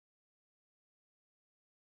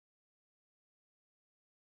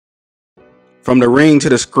From the ring to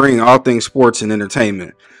the screen, all things sports and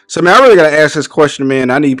entertainment. So, man, I really got to ask this question,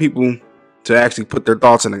 man. I need people to actually put their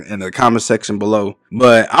thoughts in the comment section below.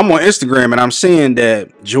 But I'm on Instagram and I'm seeing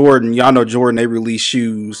that Jordan, y'all know Jordan, they release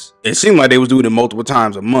shoes. It seemed like they was doing it multiple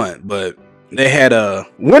times a month, but they had a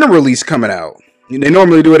winter release coming out. They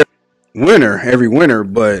normally do it every winter,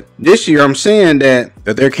 but this year I'm seeing that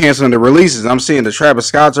they're canceling the releases. I'm seeing the Travis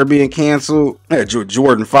Scotts are being canceled.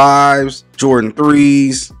 Jordan 5s, Jordan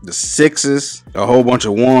 3s, the 6s, a whole bunch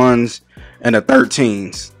of 1s, and the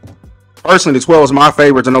 13s. Personally, the 12 is my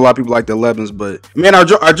favorites. I know a lot of people like the 11s, but man, are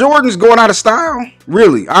Jordans going out of style?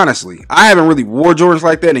 Really, honestly, I haven't really wore Jordans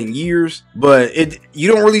like that in years, but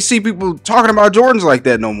you don't really see people talking about Jordans like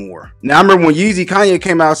that no more. Now, I remember when Kanye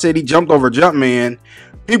came out and said he jumped over Jumpman.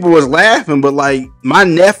 People was laughing, but like my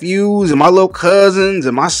nephews and my little cousins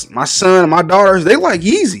and my son and my daughters, they like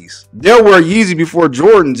Yeezys. They'll wear Yeezy before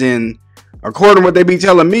Jordans, and according to what they be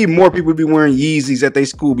telling me, more people be wearing Yeezys at their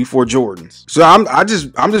school before Jordans. So I'm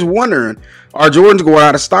just wondering, are Jordans going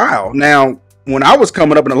out of style? Now, when I was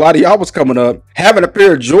coming up and a lot of y'all was coming up, having a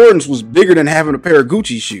pair of Jordans was bigger than having a pair of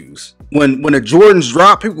Gucci shoes. When the Jordans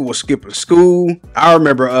dropped, people were skipping school. I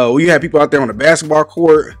remember you had people out there on the basketball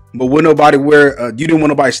court, but when nobody you didn't want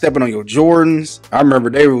nobody stepping on your Jordans. I remember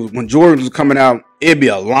when Jordans was coming out, it'd be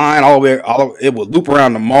a line it would loop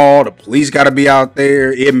around the mall. The police got to be out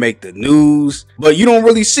there. It'd make the news, but you don't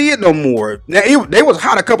really see it no more. Now, they was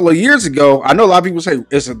hot a couple of years ago. I know a lot of people say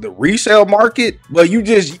it's the resale market, but you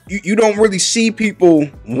don't really see people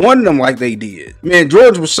wanting them like they did. Man,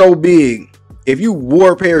 Jordans was so big. If you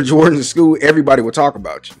wore a pair of Jordans in school, everybody would talk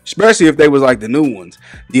about you, especially if they was like the new ones,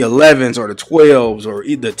 the 11s or the 12s or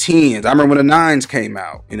the 10s. I remember when the 9s came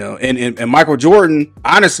out, and Michael Jordan,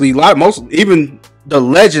 honestly, even the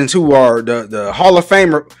legends who are the Hall of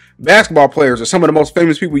Famer basketball players or some of the most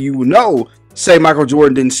famous people you know say Michael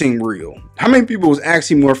Jordan didn't seem real. How many people was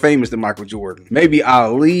actually more famous than Michael Jordan? Maybe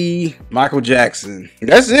Ali, Michael Jackson.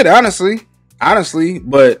 That's it, honestly,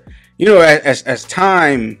 but as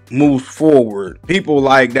time moves forward, people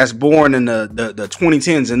like that's born in the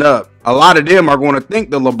 2010s and up, a lot of them are going to think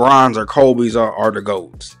the LeBrons or Kobe's are the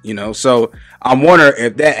GOATs, So I'm wondering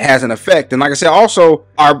if that has an effect. And like I said, also,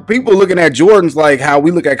 are people looking at Jordans like how we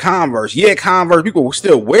look at Converse? Yeah, Converse, people will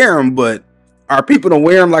still wear them, but are people to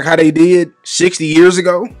wear them like how they did 60 years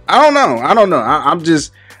ago? I don't know.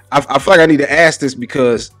 I feel like I need to ask this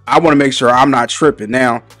because I want to make sure I'm not tripping.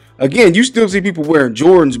 Now, again, you still see people wearing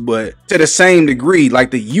Jordans, but to the same degree,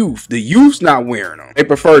 like the youth's not wearing them. They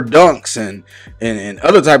prefer Dunks and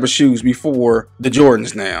other type of shoes before the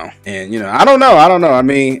Jordans now. And, I don't know. I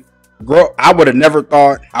mean, I would have never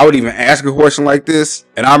thought I would even ask a question like this.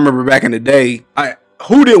 And I remember back in the day,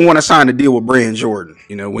 who didn't want to sign a deal with Brand Jordan?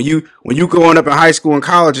 When you growing up in high school and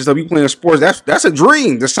college and stuff, you playing sports, that's a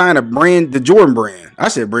dream to sign the Jordan brand. I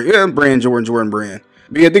said, Brand Jordan brand.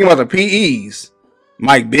 But yeah, think about the PEs.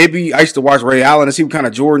 Mike Bibby. I used to watch Ray Allen and see what kind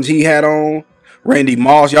of Jordans he had on. Randy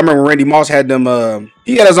Moss. Y'all remember Randy Moss had them,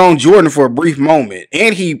 he had his own Jordan for a brief moment.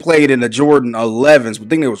 And he played in the Jordan 11s. I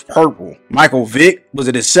think it was purple. Michael Vick, was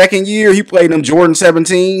it his second year? He played in them Jordan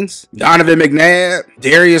 17s. Donovan McNabb,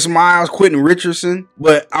 Darius Miles, Quentin Richardson.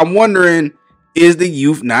 But I'm wondering, is the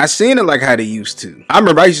youth not seeing it like how they used to? I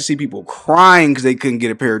remember I used to see people crying because they couldn't get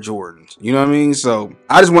a pair of Jordans. You know what I mean? So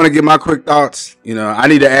I just want to get my quick thoughts. I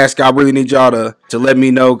need to ask. I really need y'all to let me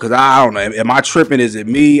know, because I don't know. Am I tripping? Is it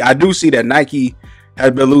me? I do see that Nike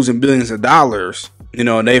has been losing billions of dollars.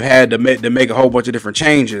 And they've had to make a whole bunch of different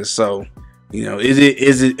changes. So,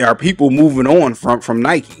 are people moving on from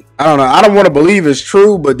Nike? I don't know. I don't want to believe it's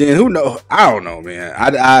true, but then who knows? I don't know, man.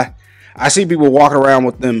 I see people walking around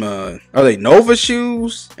with them, are they Nova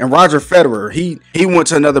shoes? And Roger Federer, he went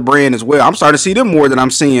to another brand as well. I'm starting to see them more than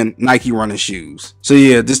I'm seeing Nike running shoes. So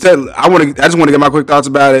yeah, I just want to get my quick thoughts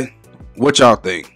about it. What y'all think?